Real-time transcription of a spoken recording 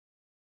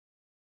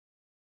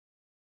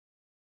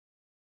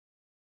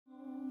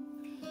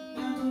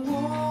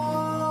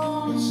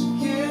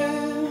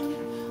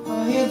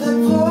hear the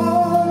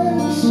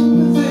voice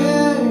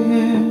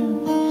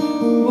within.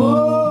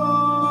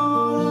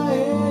 All I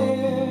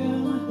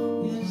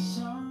am is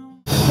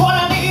some. What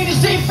I need is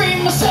deep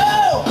in my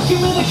soul.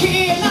 Give me the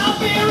key and I'll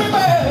be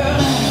reborn.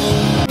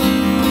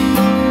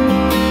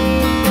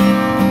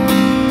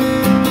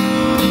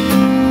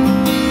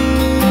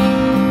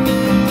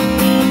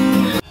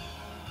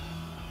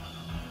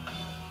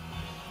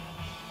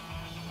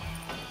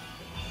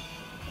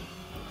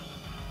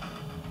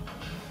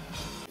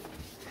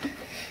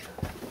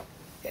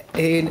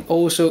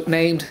 Also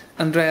named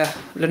Andrea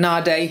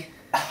Lenardi.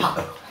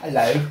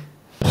 Hello.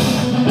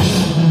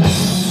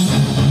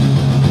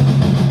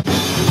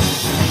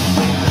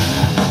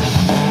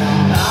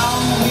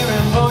 I'm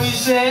hearing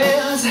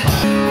voices.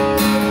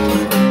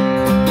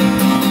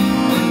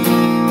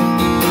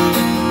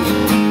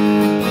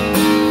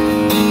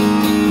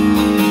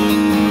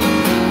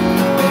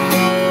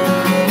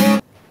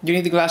 Do you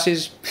need the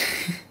glasses?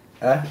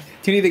 Huh?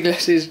 Do you need the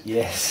glasses?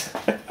 Yes.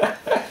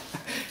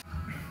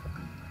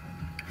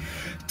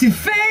 To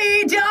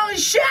fade down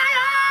shadows.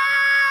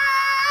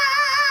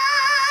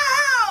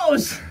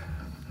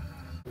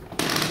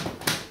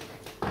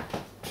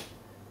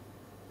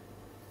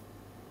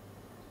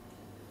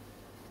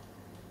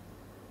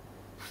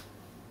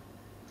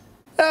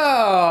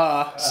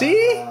 Ah,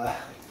 see?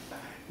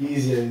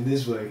 Easier in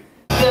this way.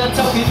 They're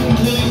talking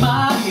to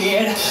my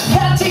head.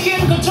 They're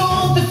taking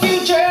control of the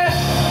future.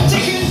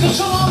 Taking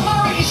control of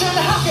my reason.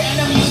 How can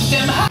I mute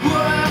them?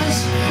 Words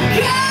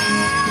gone.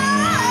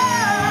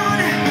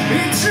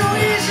 It's so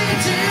easy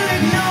to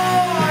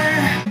ignore.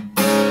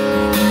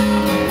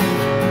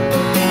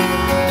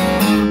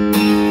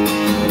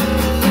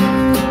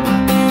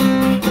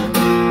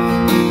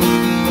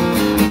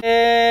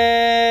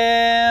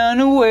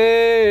 And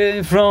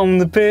away from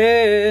the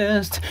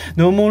past.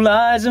 No more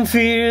lies and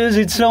fears,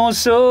 it's all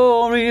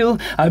so real.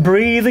 I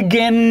breathe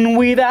again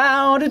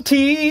without a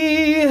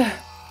tear.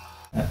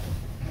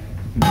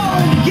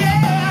 Oh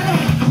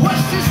yeah,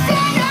 what's to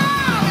stand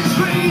up is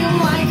real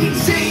like it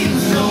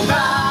seems.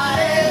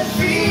 Nobody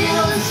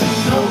feels,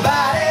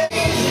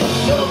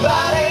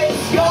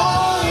 nobody's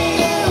going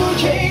to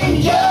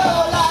change your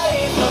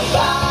life.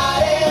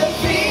 Nobody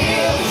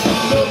feels,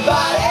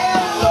 nobody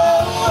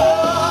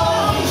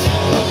wants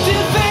to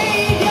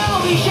fade down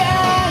the shadow.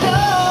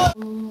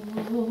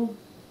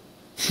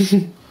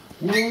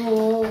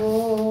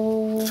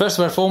 First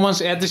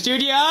performance at the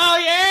studio, oh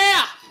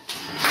yeah!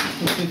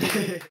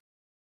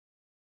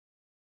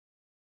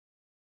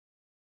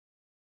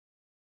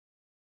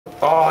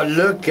 Oh,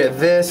 look at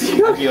this.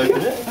 Have you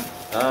opened it?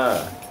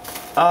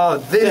 Oh,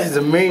 this is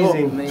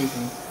amazing. Oh,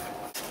 amazing.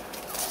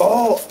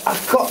 Oh,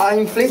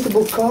 an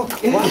inflatable cock.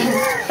 Wow.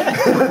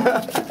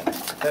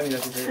 Tell me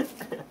what to do.